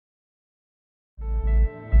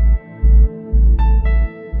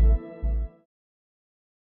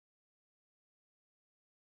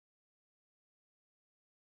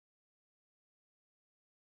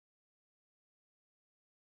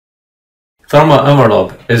Thermal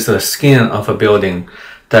envelope is the skin of a building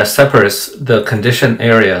that separates the conditioned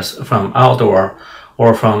areas from outdoor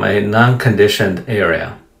or from a non-conditioned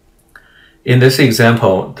area. In this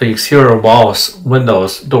example, the exterior walls,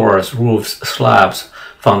 windows, doors, roofs, slabs,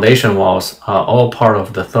 foundation walls are all part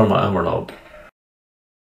of the thermal envelope.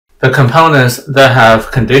 The components that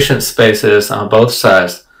have conditioned spaces on both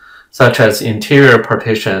sides, such as interior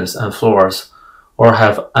partitions and floors, or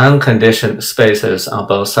have unconditioned spaces on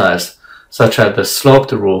both sides, such as the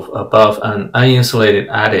sloped roof above an uninsulated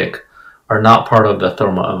attic, are not part of the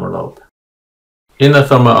thermal envelope. In the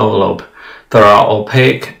thermal envelope, there are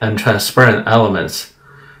opaque and transparent elements.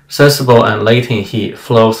 Sensible and latent heat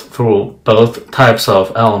flows through both types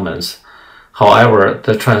of elements. However,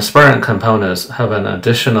 the transparent components have an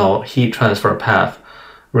additional heat transfer path,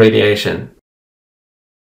 radiation.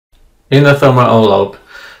 In the thermal envelope,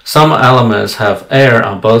 some elements have air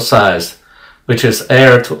on both sides, which is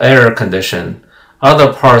air-to-air condition.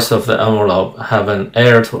 Other parts of the envelope have an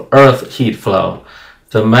air-to-earth heat flow.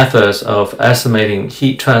 The methods of estimating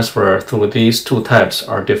heat transfer through these two types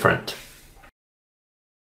are different.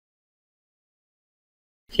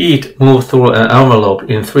 Heat moves through an envelope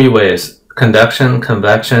in three ways: conduction,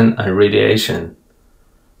 convection, and radiation.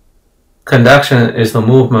 Conduction is the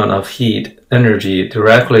movement of heat energy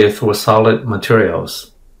directly through solid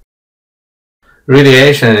materials.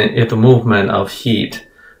 Radiation is the movement of heat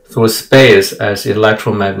through space as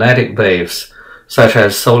electromagnetic waves, such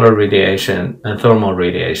as solar radiation and thermal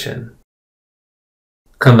radiation.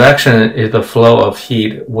 Convection is the flow of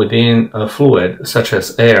heat within a fluid, such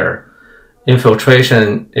as air.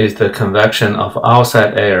 Infiltration is the convection of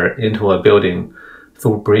outside air into a building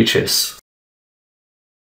through breaches.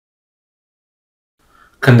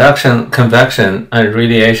 Conduction, convection, and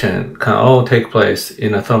radiation can all take place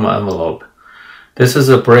in a thermal envelope. This is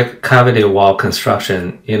a brick cavity wall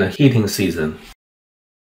construction in a heating season.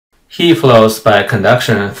 Heat flows by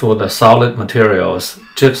conduction through the solid materials,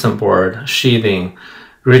 gypsum board, sheathing,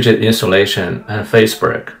 rigid insulation, and face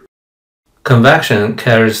brick. Convection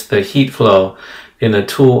carries the heat flow in the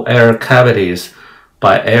two air cavities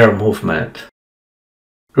by air movement.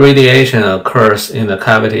 Radiation occurs in the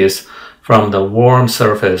cavities from the warm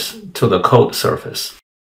surface to the cold surface.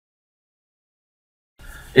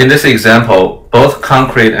 In this example, both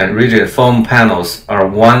concrete and rigid foam panels are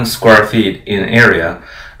 1 square feet in area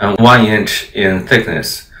and 1 inch in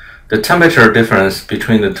thickness. The temperature difference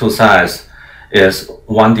between the two sides is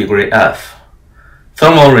 1 degree F.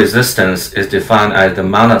 Thermal resistance is defined as the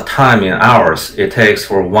amount of time in hours it takes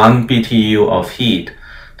for 1 BTU of heat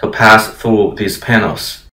to pass through these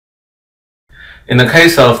panels. In the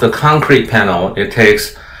case of the concrete panel, it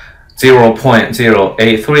takes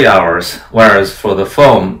 0.083 hours, whereas for the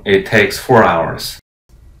foam, it takes 4 hours.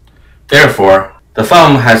 Therefore, the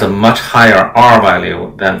foam has a much higher R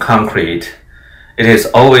value than concrete. It is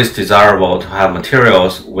always desirable to have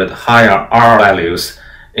materials with higher R values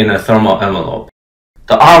in a thermal envelope.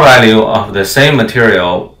 The R value of the same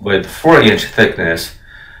material with 4-inch thickness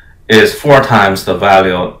is 4 times the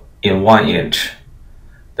value in 1 inch.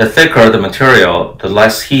 The thicker the material, the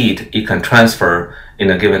less heat it can transfer in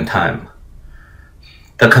a given time.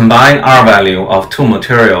 The combined R value of two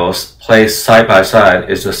materials placed side by side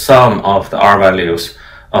is the sum of the R values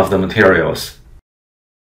of the materials.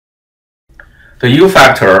 The U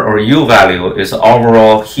factor or U value is the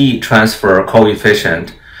overall heat transfer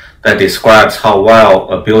coefficient that describes how well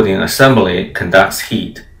a building assembly conducts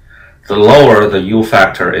heat. The lower the U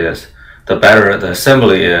factor is, the better the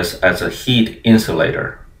assembly is as a heat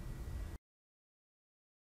insulator.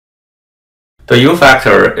 The U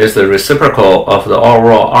factor is the reciprocal of the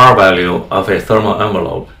overall R value of a thermal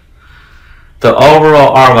envelope. The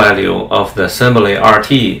overall R value of the assembly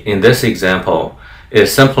RT in this example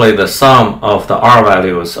is simply the sum of the R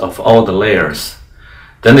values of all the layers.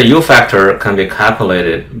 Then the U factor can be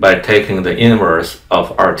calculated by taking the inverse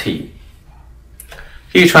of RT.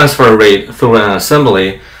 Heat transfer rate through an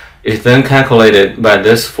assembly is then calculated by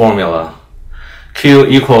this formula. Q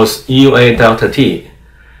equals UA delta T.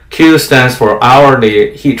 Q stands for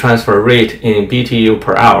hourly heat transfer rate in BTU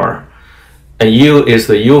per hour, and U is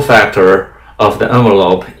the U factor of the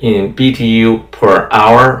envelope in BTU per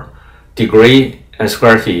hour, degree, and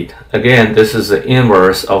square feet. Again, this is the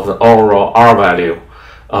inverse of the overall R value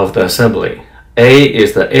of the assembly. A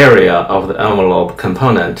is the area of the envelope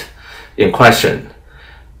component in question.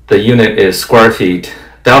 The unit is square feet.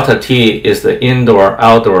 Delta T is the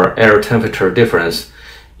indoor-outdoor air temperature difference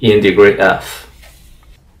in degree F.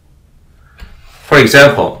 For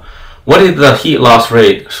example, what is the heat loss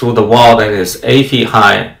rate through the wall that is 8 feet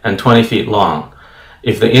high and 20 feet long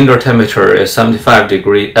if the indoor temperature is 75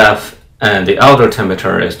 degree F and the outdoor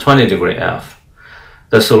temperature is 20 degree F.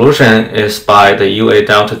 The solution is by the UA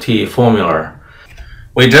delta T formula.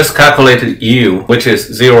 We just calculated U, which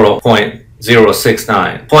is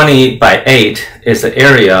 0.069. 20 by 8 is the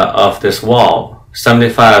area of this wall.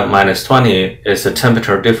 75 minus 20 is the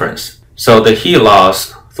temperature difference. So the heat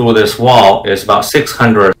loss through this wall is about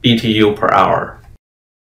 600 BTU per hour.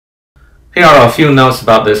 Here are a few notes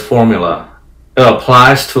about this formula. It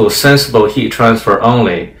applies to sensible heat transfer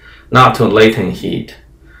only, not to latent heat.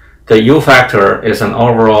 The U factor is an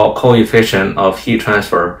overall coefficient of heat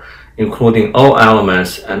transfer, including all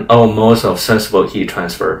elements and all modes of sensible heat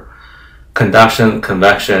transfer: conduction,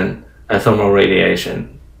 convection, and thermal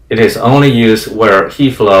radiation. It is only used where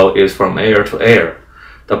heat flow is from air to air,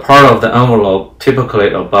 the part of the envelope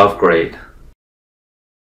typically above grade.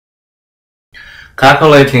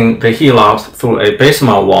 Calculating the heat loss through a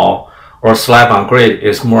basement wall or slab on grade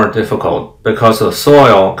is more difficult because the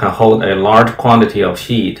soil can hold a large quantity of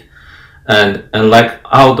heat, and unlike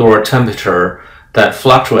outdoor temperature that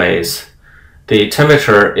fluctuates, the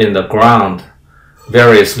temperature in the ground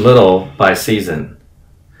varies little by season.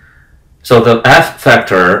 So the F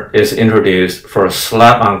factor is introduced for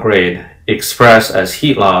slab on grade, expressed as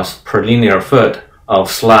heat loss per linear foot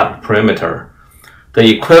of slab perimeter. The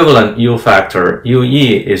equivalent U factor,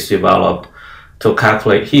 UE, is developed to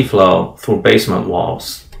calculate heat flow through basement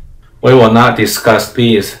walls. We will not discuss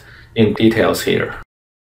these in details here.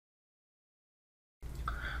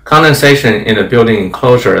 Condensation in a building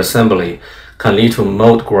enclosure assembly can lead to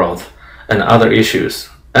mold growth and other issues.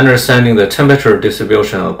 Understanding the temperature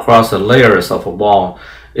distribution across the layers of a wall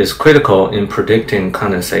is critical in predicting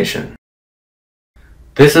condensation.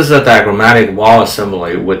 This is a diagrammatic wall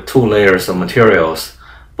assembly with two layers of materials,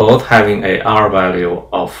 both having a R value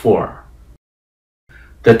of 4.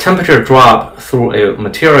 The temperature drop through a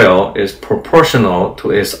material is proportional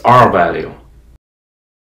to its R value.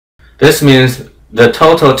 This means the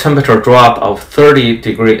total temperature drop of 30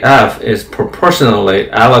 degree F is proportionally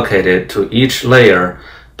allocated to each layer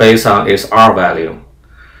based on its R value.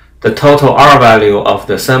 The total R value of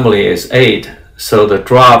the assembly is 8, so the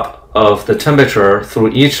drop of the temperature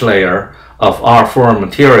through each layer of R4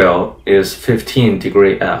 material is 15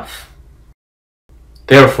 degree F.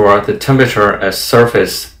 Therefore, the temperature at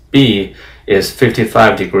surface B is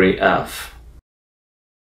 55 degree F.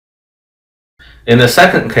 In the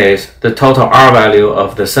second case, the total R value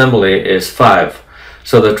of the assembly is 5,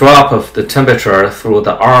 so the drop of the temperature through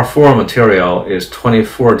the R4 material is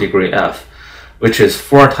 24 degree F, which is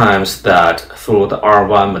 4 times that through the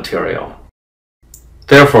R1 material.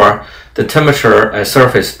 Therefore, the temperature at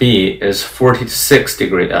surface B is 46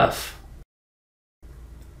 degree F.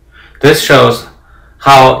 This shows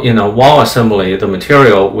how in a wall assembly the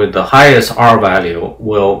material with the highest R value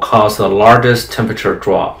will cause the largest temperature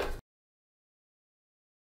drop.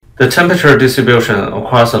 The temperature distribution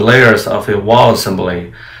across the layers of a wall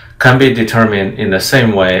assembly can be determined in the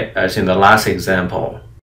same way as in the last example.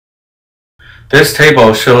 This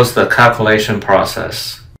table shows the calculation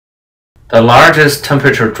process. The largest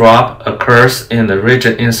temperature drop occurs in the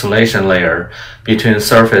rigid insulation layer between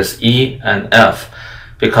surface E and F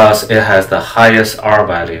because it has the highest R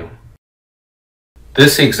value.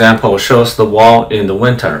 This example shows the wall in the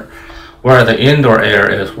winter, where the indoor air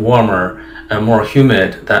is warmer and more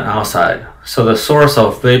humid than outside, so the source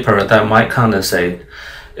of vapor that might condensate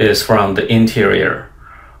is from the interior.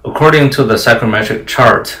 According to the psychrometric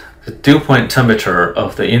chart, the dew point temperature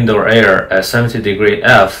of the indoor air at 70 degree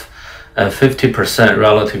F and 50%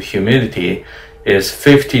 relative humidity is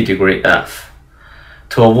 50 degree F.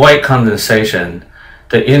 To avoid condensation,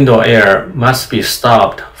 the indoor air must be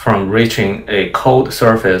stopped from reaching a cold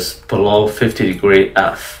surface below 50 degree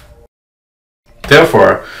F.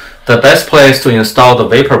 Therefore, the best place to install the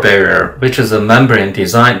vapor barrier, which is a membrane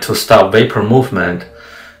designed to stop vapor movement,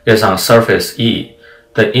 is on surface E,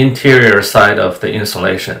 the interior side of the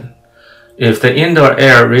insulation. If the indoor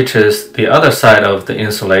air reaches the other side of the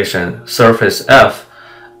insulation, surface F,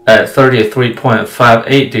 at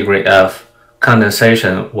 33.58 degree F,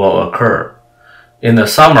 condensation will occur. In the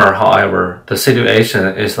summer, however, the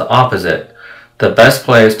situation is the opposite. The best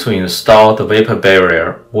place to install the vapor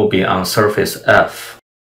barrier will be on surface F.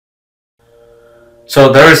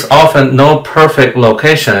 So there is often no perfect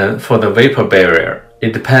location for the vapor barrier.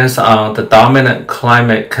 It depends on the dominant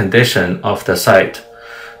climate condition of the site.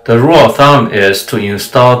 The rule of thumb is to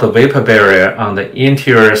install the vapor barrier on the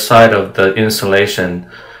interior side of the insulation,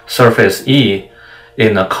 surface E,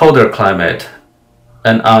 in a colder climate,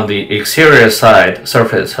 and on the exterior side,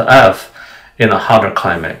 surface F, in a hotter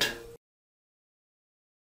climate.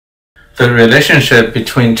 The relationship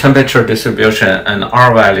between temperature distribution and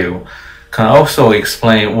R value can also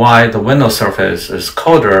explain why the window surface is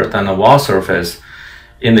colder than the wall surface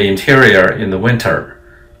in the interior in the winter.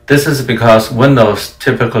 This is because windows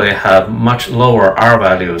typically have much lower R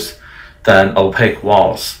values than opaque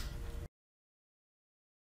walls.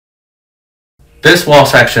 This wall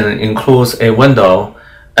section includes a window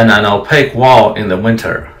and an opaque wall in the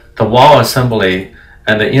winter. The wall assembly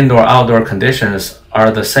and the indoor-outdoor conditions are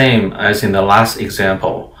the same as in the last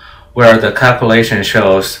example, where the calculation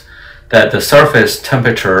shows that the surface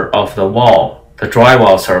temperature of the wall, the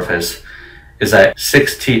drywall surface, is at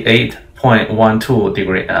 68.12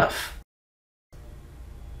 degree F.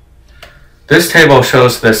 This table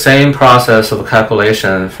shows the same process of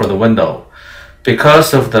calculation for the window.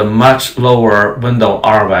 Because of the much lower window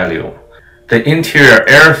R value, the interior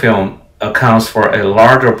air film accounts for a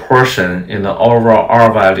larger portion in the overall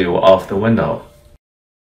R value of the window,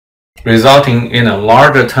 resulting in a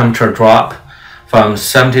larger temperature drop from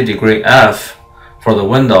 70 degree F for the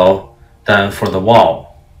window than for the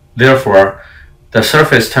wall. Therefore, the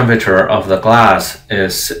surface temperature of the glass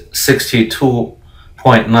is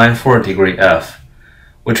 62.94 degree F,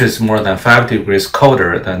 which is more than 5 degrees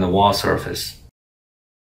colder than the wall surface.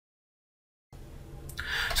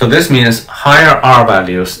 So this means higher R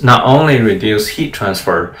values not only reduce heat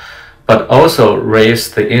transfer, but also raise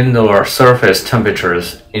the indoor surface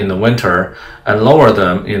temperatures in the winter and lower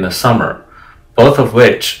them in the summer, both of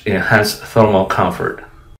which enhance thermal comfort.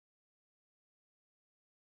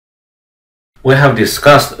 We have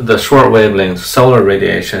discussed the short wavelength solar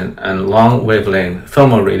radiation and long wavelength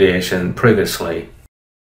thermal radiation previously.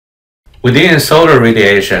 Within solar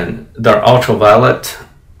radiation, there are ultraviolet,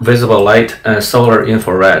 visible light, and solar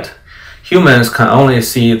infrared. Humans can only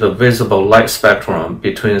see the visible light spectrum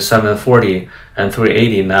between 740 and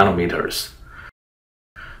 380 nanometers.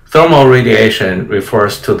 Thermal radiation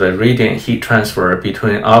refers to the radiant heat transfer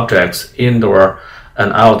between objects indoor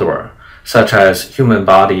and outdoor, such as human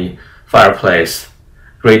body, fireplace,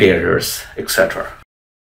 radiators, etc.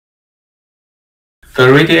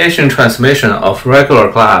 The radiation transmission of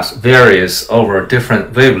regular glass varies over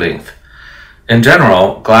different wavelengths. In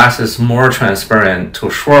general, glass is more transparent to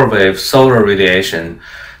short-wave solar radiation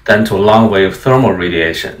than to long-wave thermal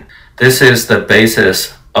radiation. This is the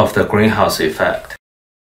basis of the greenhouse effect.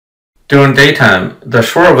 During daytime, the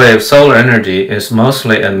short-wave solar energy is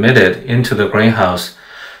mostly emitted into the greenhouse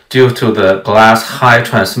due to the glass high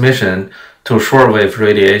transmission to short-wave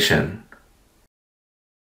radiation.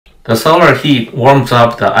 The solar heat warms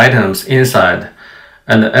up the items inside,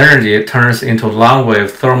 and the energy turns into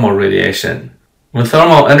long-wave thermal radiation. When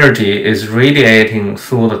thermal energy is radiating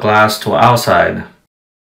through the glass to outside,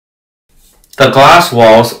 the glass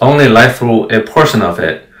walls only light through a portion of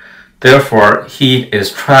it. Therefore, heat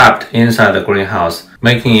is trapped inside the greenhouse,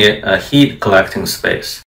 making it a heat collecting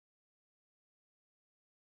space.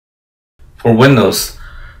 For windows,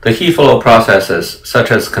 the heat flow processes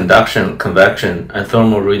such as conduction, convection, and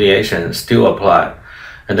thermal radiation still apply,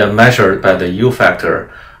 and are measured by the U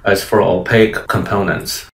factor as for opaque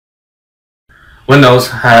components. Windows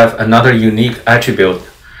have another unique attribute.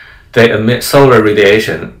 They emit solar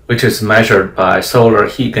radiation, which is measured by solar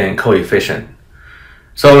heat gain coefficient.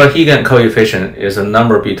 Solar heat gain coefficient is a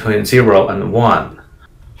number between 0 and 1.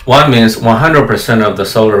 1 means 100% of the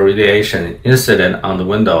solar radiation incident on the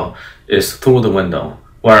window is through the window,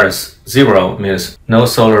 whereas 0 means no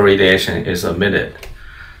solar radiation is emitted.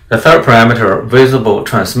 The third parameter, visible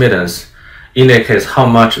transmittance, indicates how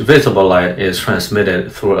much visible light is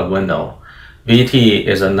transmitted through a window. VT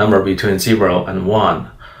is a number between 0 and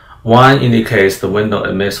 1. 1 indicates the window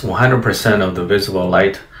emits 100% of the visible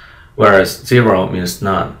light, whereas 0 means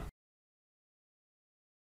none.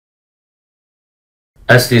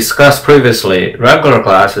 As discussed previously, regular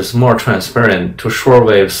glass is more transparent to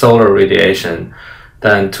short-wave solar radiation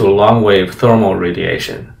than to long-wave thermal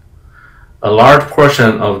radiation. A large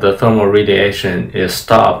portion of the thermal radiation is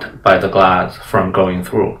stopped by the glass from going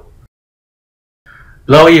through.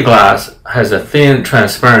 Low-E glass has a thin,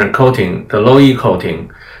 transparent coating, the low-E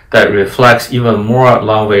coating, that reflects even more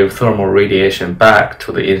long-wave thermal radiation back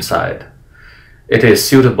to the inside. It is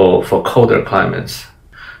suitable for colder climates.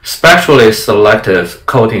 Spectrally selective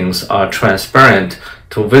coatings are transparent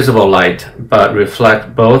to visible light but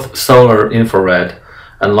reflect both solar infrared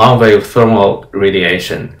and long-wave thermal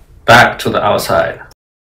radiation back to the outside.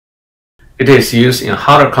 It is used in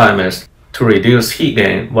hotter climates to reduce heat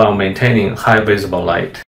gain while maintaining high visible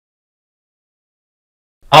light.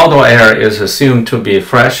 Outdoor air is assumed to be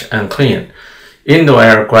fresh and clean. Indoor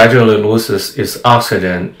air gradually loses its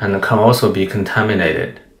oxygen and can also be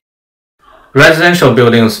contaminated. Residential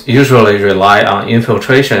buildings usually rely on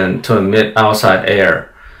infiltration to emit outside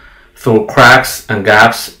air. through cracks and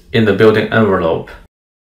gaps in the building envelope.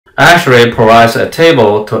 ASHRAE provides a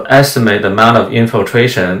table to estimate the amount of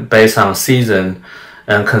infiltration based on season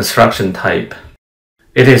and construction type.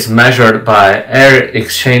 It is measured by air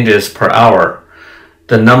exchanges per hour,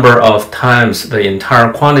 the number of times the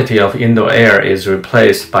entire quantity of indoor air is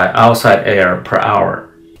replaced by outside air per hour.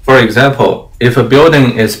 For example, if a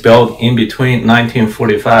building is built in between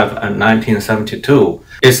 1945 and 1972,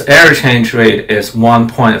 its air change rate is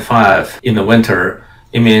 1.5 in the winter.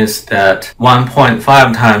 It means that 1.5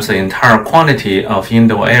 times the entire quantity of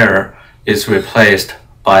indoor air is replaced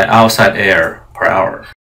by outside air per hour.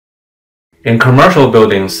 In commercial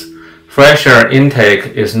buildings, fresh air intake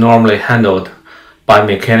is normally handled by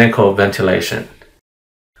mechanical ventilation.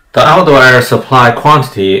 The outdoor air supply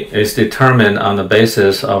quantity is determined on the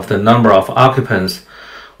basis of the number of occupants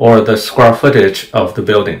or the square footage of the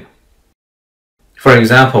building. For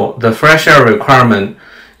example, the fresh air requirement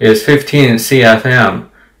is 15 CFM,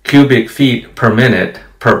 cubic feet per minute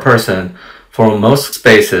per person for most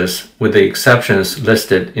spaces with the exceptions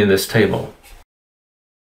listed in this table.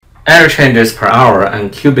 Air changes per hour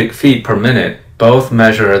and cubic feet per minute both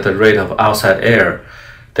measure the rate of outside air.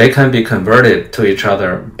 They can be converted to each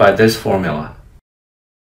other by this formula.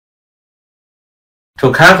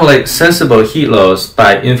 To calculate sensible heat loss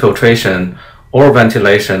by infiltration or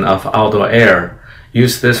ventilation of outdoor air,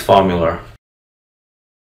 use this formula.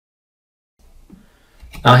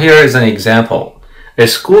 Now here is an example. A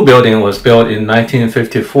school building was built in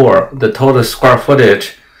 1954. The total square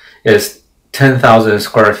footage is 10,000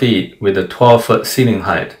 square feet with a 12-foot ceiling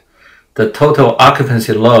height. The total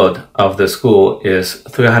occupancy load of the school is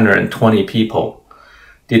 320 people.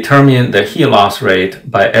 Determine the heat loss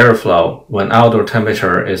rate by airflow when outdoor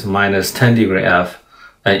temperature is minus 10 degree F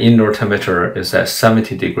and indoor temperature is at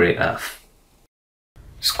 70 degree F.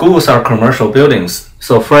 Schools are commercial buildings,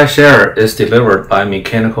 so fresh air is delivered by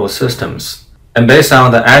mechanical systems. And based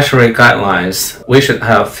on the ASHRAE guidelines, we should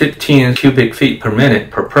have 15 cubic feet per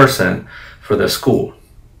minute per person for the school.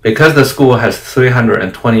 Because the school has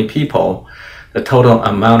 320 people, the total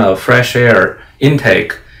amount of fresh air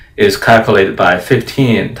intake is calculated by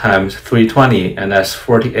 15 times 320, and that's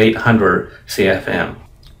 4,800 CFM.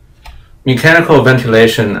 Mechanical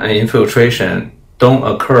ventilation and infiltration don't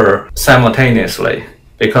occur simultaneously,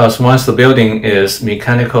 because once the building is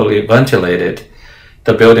mechanically ventilated,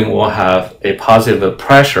 the building will have a positive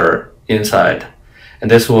pressure inside, and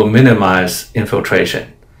this will minimize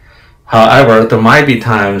infiltration. However, there might be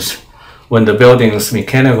times when the building's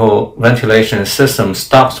mechanical ventilation system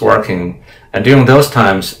stops working, and during those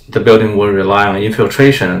times, the building will rely on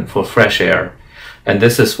infiltration for fresh air. And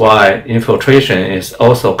this is why infiltration is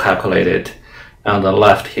also calculated on the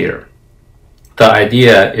left here. The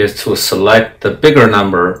idea is to select the bigger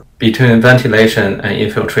number between ventilation and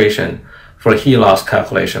infiltration for heat loss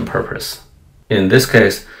calculation purpose. In this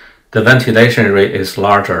case, the ventilation rate is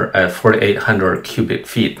larger at 4,800 cubic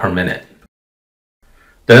feet per minute.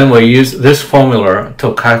 Then we use this formula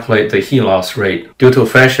to calculate the heat loss rate due to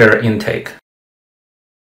fresh air intake.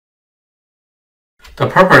 The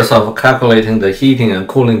purpose of calculating the heating and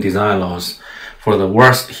cooling design loss for the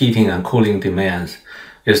worst heating and cooling demands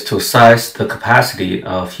is to size the capacity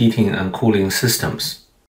of heating and cooling systems.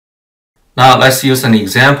 Now let's use an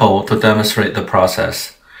example to demonstrate the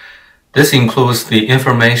process. This includes the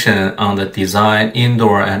information on the design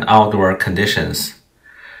indoor and outdoor conditions,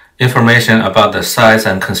 information about the size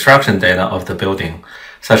and construction data of the building,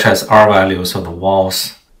 such as R values of the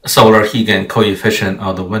walls, solar heat gain coefficient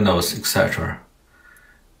of the windows, etc.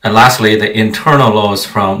 And lastly, the internal loads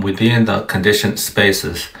from within the conditioned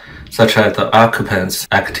spaces, such as the occupants'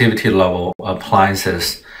 activity level,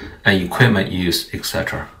 appliances, and equipment use,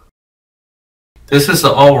 etc. This is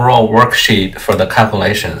the overall worksheet for the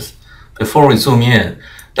calculations. Before we zoom in,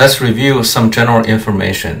 let's review some general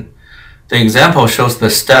information. The example shows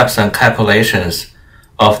the steps and calculations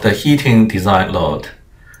of the heating design load.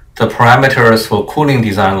 The parameters for cooling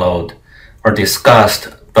design load are discussed,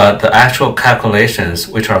 but the actual calculations,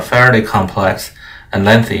 which are fairly complex and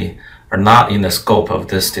lengthy, are not in the scope of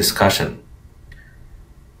this discussion.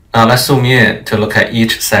 Now let's zoom in to look at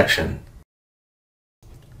each section.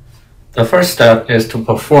 The first step is to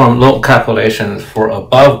perform load calculations for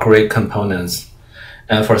above-grade components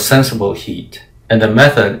and for sensible heat. And the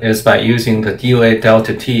method is by using the DOA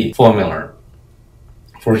delta T formula.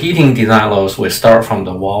 For heating design loads, we start from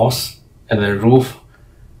the walls, and then roof,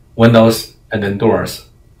 windows, and then doors.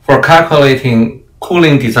 For calculating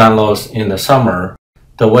cooling design loads in the summer,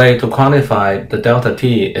 the way to quantify the delta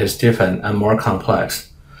T is different and more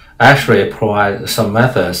complex. ASHRAE provides some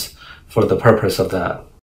methods for the purpose of that.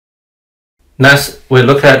 Next, we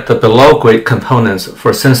look at the below-grade components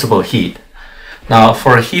for sensible heat. Now,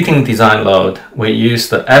 for heating design load, we use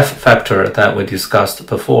the F factor that we discussed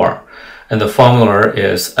before, and the formula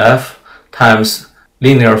is F times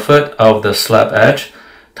linear foot of the slab edge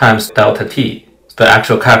times delta T. The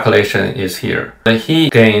actual calculation is here. The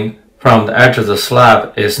heat gain from the edge of the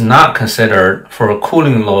slab is not considered for a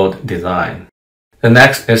cooling load design. The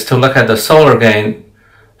next is to look at the solar gain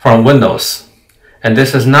from windows, and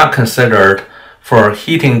this is not considered for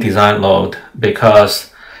heating design load because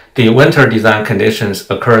the winter design conditions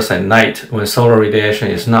occurs at night when solar radiation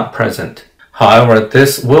is not present. However,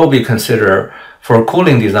 this will be considered for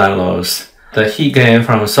cooling design loads. The heat gain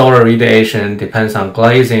from solar radiation depends on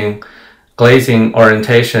glazing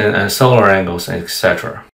orientation and solar angles,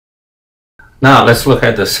 etc. Now let's look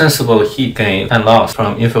at the sensible heat gain and loss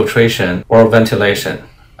from infiltration or ventilation.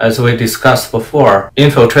 As we discussed before,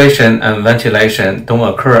 infiltration and ventilation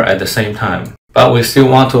don't occur at the same time, but we still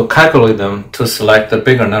want to calculate them to select the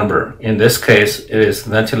bigger number. In this case, it is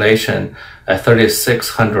ventilation at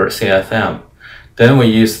 3600 CFM. Then we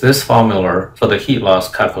use this formula for the heat loss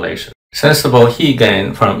calculation. Sensible heat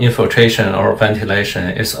gain from infiltration or ventilation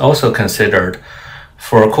is also considered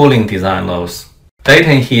for cooling design loads.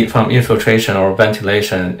 Latent heat from infiltration or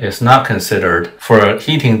ventilation is not considered for a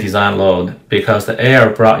heating design load because the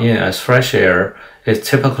air brought in as fresh air is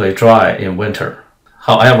typically dry in winter.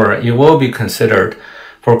 However, it will be considered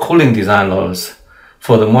for cooling design loads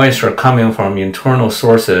for the moisture coming from internal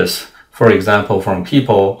sources, for example from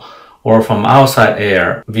people or from outside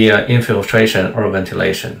air via infiltration or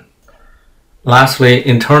ventilation. Lastly,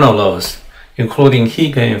 internal loads, including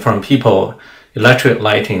heat gain from people, electric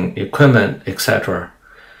lighting, equipment, etc.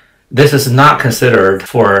 This is not considered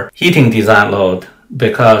for heating design load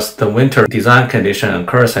because the winter design condition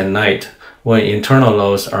occurs at night when internal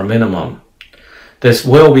loads are minimum. This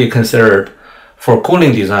will be considered for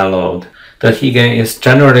cooling design load. The heat gain is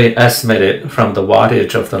generally estimated from the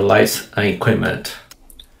wattage of the lights and equipment.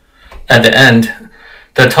 At the end,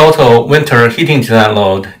 the total winter heating design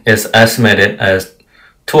load is estimated as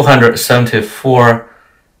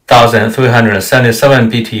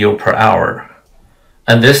 274,377 BTU per hour,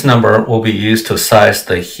 and this number will be used to size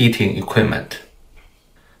the heating equipment.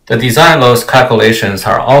 The design loads calculations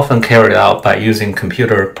are often carried out by using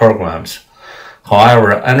computer programs.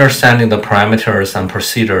 However, understanding the parameters and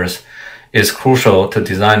procedures is crucial to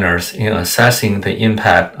designers in assessing the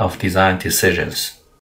impact of design decisions.